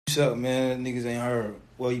What's up, man? Niggas ain't heard.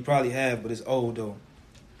 Well, you probably have, but it's old though.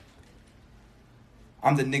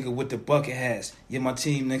 I'm the nigga with the bucket hats. Yeah, my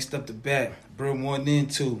team next up to bat. Brim 1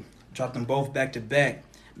 and 2. Dropped them both back to back.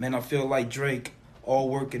 Man, I feel like Drake. All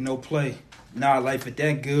work and no play. Nah, life is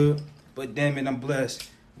that good, but damn it, I'm blessed.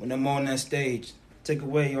 When I'm on that stage, take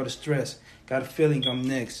away all the stress. Got a feeling I'm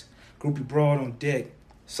next. Groupie broad on deck.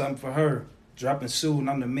 Something for her. Dropping soon,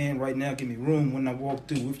 I'm the man right now. Give me room when I walk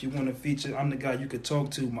through. If you want a feature, I'm the guy you could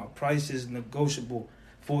talk to. My price is negotiable.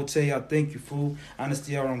 Forte, I thank you, fool.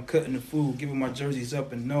 Honesty, I'm cutting the food. Giving my jerseys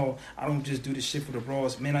up and all. I don't just do this shit for the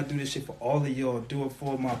Raws. Man, I do this shit for all of y'all. Do it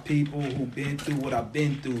for my people who been through what I've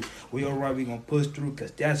been through. We alright, we gonna push through,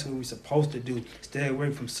 cause that's what we supposed to do. Stay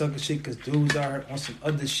away from sucker shit, cause dudes are on some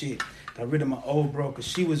other shit. Got rid of my old bro, cause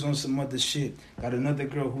she was on some other shit. Got another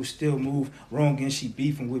girl who still move wrong and she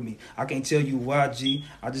beefing with me. I can't tell you why, G.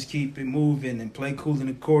 I just keep it moving and play cool and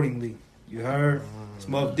accordingly. You heard? It's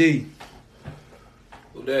Muff D.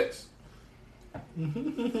 Who next? There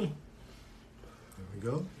we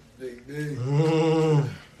go. Big D.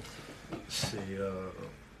 See,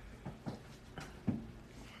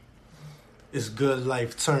 it's Good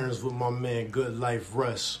Life Turns with my man Good Life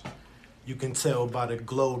Russ. You can tell by the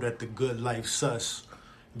glow that the good life sus.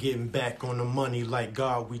 Getting back on the money like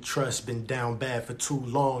God we trust. Been down bad for too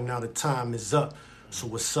long, now the time is up. So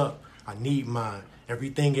what's up? I need mine.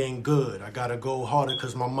 Everything ain't good. I gotta go harder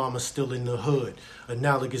cause my mama's still in the hood.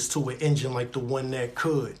 Analogous to an engine like the one that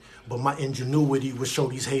could. But my ingenuity would show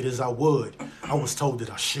these haters I would. I was told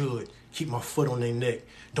that I should. Keep my foot on their neck.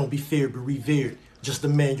 Don't be feared but revered. Just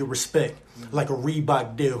demand your respect. Like a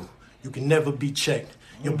Reebok deal. You can never be checked.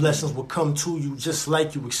 Your blessings will come to you just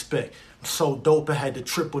like you expect. I'm so dope I had to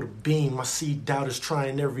triple the beam. I see doubters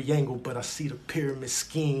trying every angle, but I see the pyramid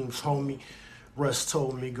schemes, homie. Russ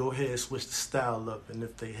told me, go ahead, switch the style up. And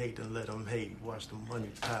if they hate, then let them hate. Watch the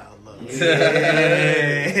money pile up.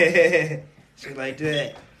 Yeah. Shit like that.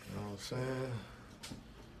 You know what I'm saying?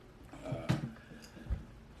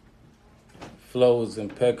 Flow is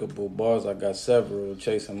impeccable. Bars, I got several.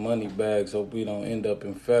 Chasing money bags. Hope we don't end up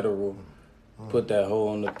in federal. Put that hoe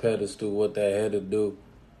on the pedestal. What that had to do.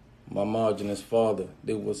 My marginous father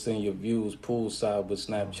did what's in your views. Poolside with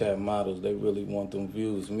Snapchat models. They really want them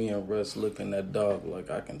views. Me and Russ looking at dog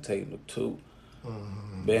like I can take them too.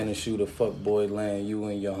 Banner shooter, fuck boy land. You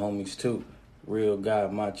and your homies too. Real guy,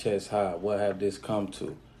 my chest high. What have this come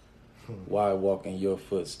to? Why walk in your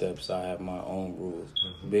footsteps? I have my own rules.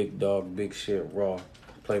 Big dog, big shit raw.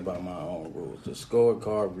 Play by my own rules. The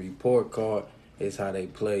scorecard, report card is how they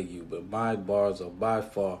play you. But my bars are by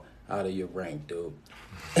far out of your rank, dude.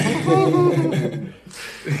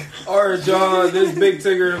 Alright, John, this big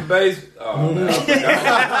Tigger in the bass. Oh, man, I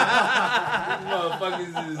forgot.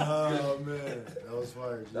 Motherfuckers is... Oh, man. That was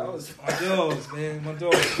fire. That was My dogs, man. My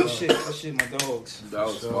dogs. Good shit, my dogs. That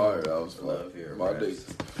was fire. That was fire. Love here, My Russ.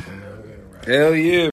 dick. Hell yeah.